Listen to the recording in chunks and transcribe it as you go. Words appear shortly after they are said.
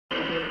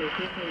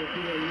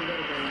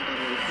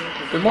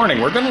Good morning.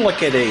 We're going to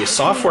look at a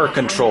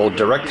software-controlled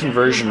direct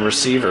conversion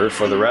receiver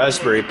for the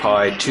Raspberry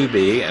Pi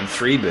 2B and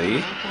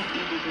 3B.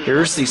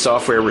 Here's the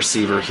software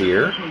receiver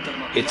here.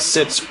 It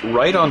sits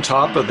right on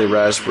top of the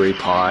Raspberry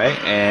Pi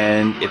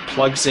and it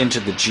plugs into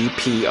the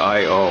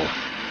GPIO.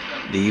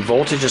 The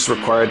voltages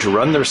required to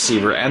run the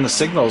receiver and the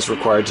signals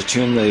required to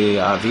tune the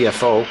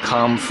VFO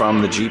come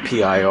from the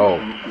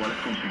GPIO.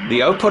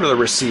 The output of the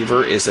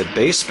receiver is at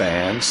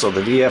baseband, so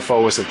the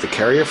VFO is at the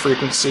carrier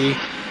frequency,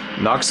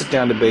 knocks it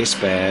down to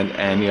baseband,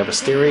 and you have a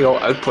stereo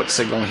output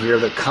signal here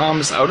that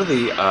comes out of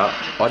the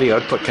audio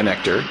output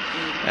connector,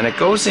 and it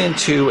goes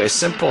into a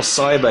simple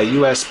SIBA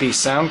USB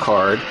sound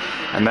card,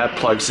 and that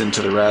plugs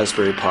into the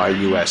Raspberry Pi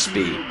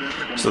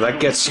USB. So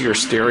that gets your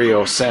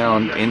stereo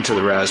sound into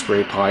the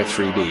Raspberry Pi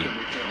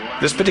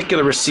 3B. This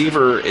particular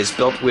receiver is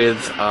built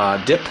with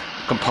DIP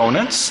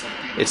components.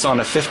 It's on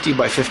a 50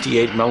 by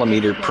 58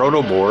 millimeter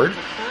protoboard.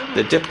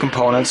 The DIP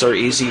components are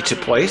easy to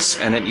place,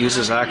 and it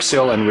uses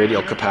axial and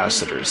radial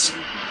capacitors.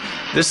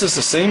 This is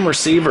the same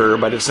receiver,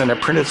 but it's in a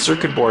printed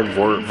circuit board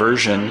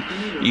version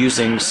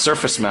using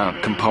surface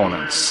mount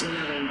components.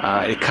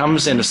 It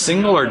comes in a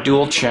single or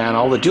dual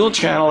channel. The dual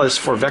channel is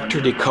for vector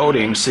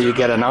decoding, so you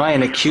get an I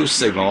and a Q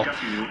signal,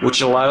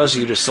 which allows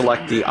you to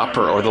select the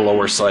upper or the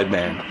lower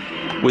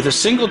sideband. With a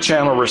single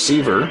channel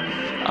receiver,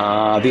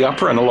 the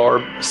upper and the lower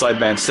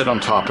sideband sit on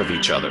top of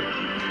each other.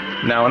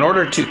 Now, in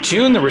order to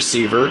tune the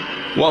receiver,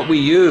 what we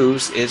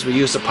use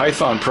is a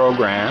Python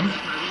program.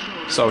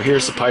 So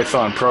here's the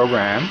Python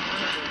program.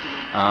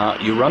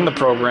 You run the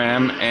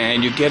program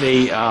and you get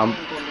a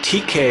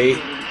TK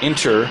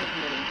enter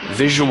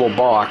visual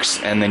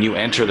box, and then you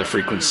enter the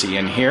frequency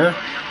in here.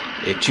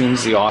 It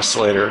tunes the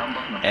oscillator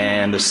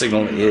and the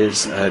signal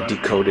is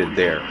decoded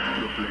there.